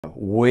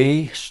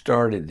We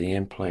started the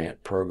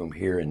implant program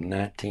here in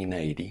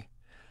 1980,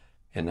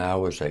 and I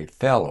was a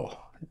fellow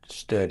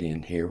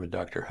studying here with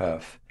Dr.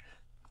 Hough.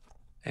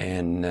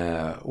 And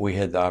we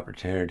had the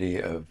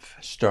opportunity of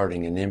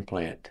starting an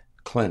implant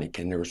clinic,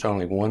 and there was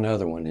only one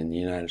other one in the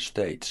United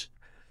States.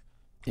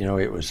 You know,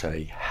 it was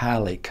a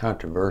highly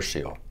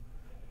controversial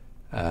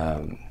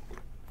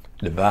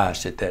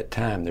device at that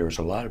time. There was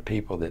a lot of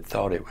people that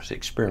thought it was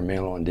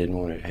experimental and didn't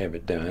want to have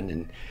it done.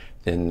 And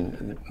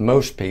then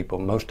most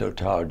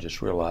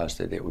otologists realized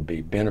that it would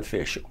be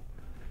beneficial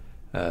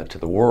to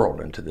the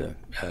world and to the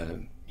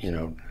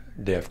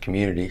deaf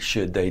community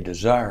should they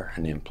desire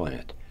an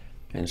implant.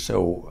 And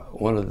so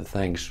one of the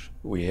things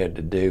we had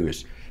to do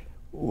is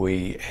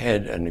we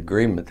had an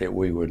agreement that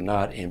we would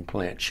not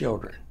implant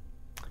children.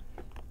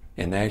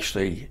 And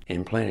actually,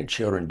 implanted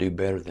children do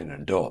better than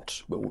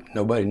adults, but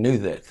nobody knew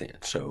that then.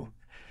 So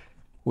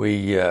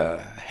we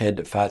had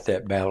to fight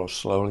that battle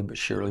slowly but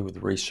surely with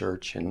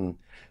research. And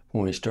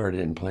when we started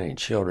implanting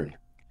children,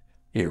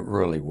 it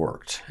really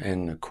worked.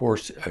 And of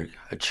course,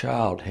 a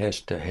child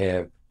has to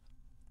have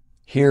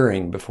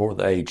hearing before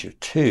the age of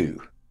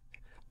 2,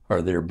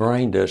 or their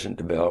brain doesn't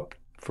develop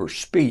for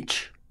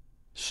speech.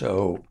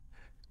 So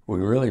we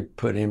really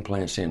put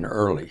implants in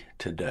early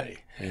today.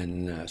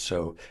 And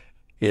so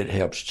it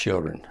helps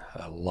children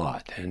a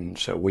lot. And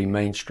so we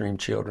mainstream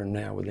children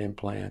now with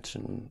implants,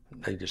 and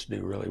they just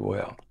do really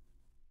well.